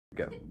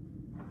Go.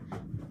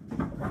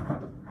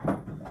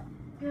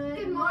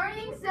 Good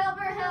morning,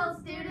 Silver Hill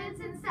students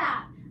and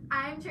staff.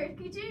 I'm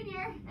Turkey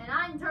Jr. And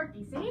I'm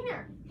Turkey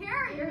Sr. Here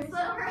are your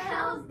Silver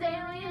Hills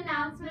daily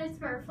announcements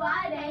for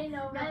Friday,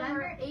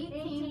 November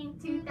 18,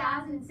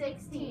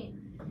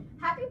 2016.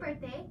 Happy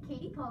birthday,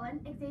 Katie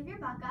Poland, Xavier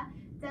Baca,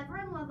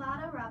 Devon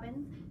Lovato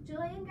Robbins,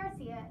 Julian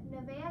Garcia,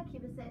 Nevaeh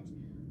Kubasic,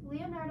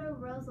 Leonardo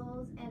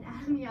Rosals, and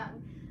Adam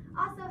Young.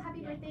 Also,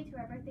 happy birthday to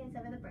our birthdays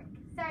over the break.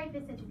 Sorry if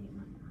I said your name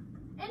wrong.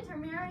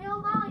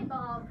 Intramural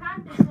volleyball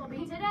practice will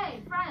be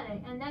today,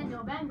 Friday, and then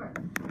November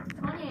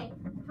 28th,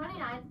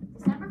 29th,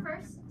 December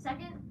 1st,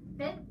 2nd,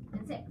 5th,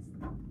 and 6th.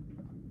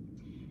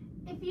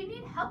 If you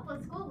need help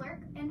with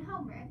schoolwork and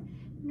homework,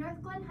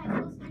 North Glen High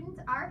School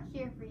students are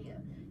here for you.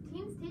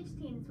 Teens Teach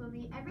Teens will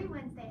meet every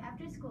Wednesday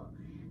after school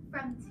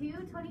from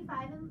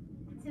 2:25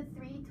 to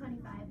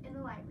 3:25 in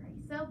the library,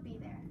 so be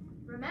there.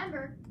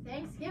 Remember,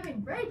 Thanksgiving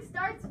break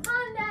starts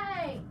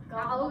Monday!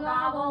 Gobble,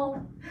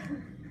 gobble.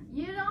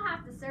 You don't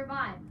have to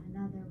survive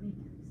another week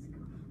of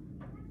school.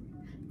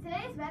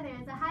 Today's weather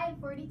is a high of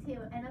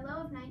 42 and a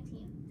low of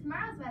 19.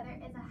 Tomorrow's weather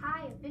is a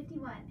high of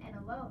 51 and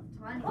a low of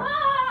 20.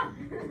 Ah!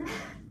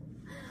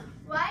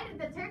 Why did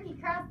the turkey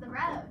cross the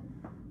road?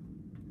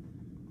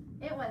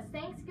 It was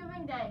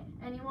Thanksgiving Day,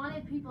 and he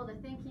wanted people to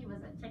think he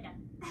was a chicken.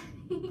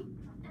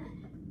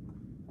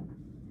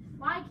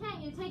 Why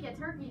can't you take a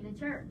turkey to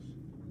church?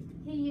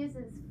 He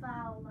uses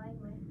foul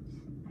language.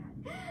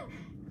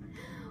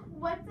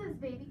 What does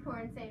baby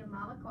corn say to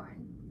mama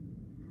corn?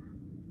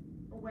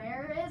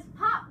 Where is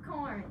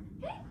popcorn?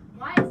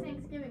 Why is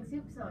Thanksgiving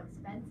soup so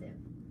expensive?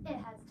 It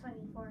has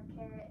 24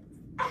 carrots.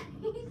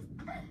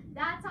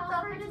 That's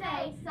all for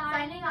today.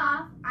 Signing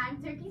off,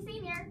 I'm Turkey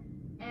Sr.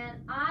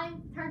 And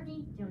I'm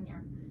Turkey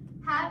Jr.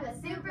 Have a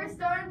super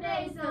storm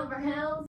day, Silver Hills.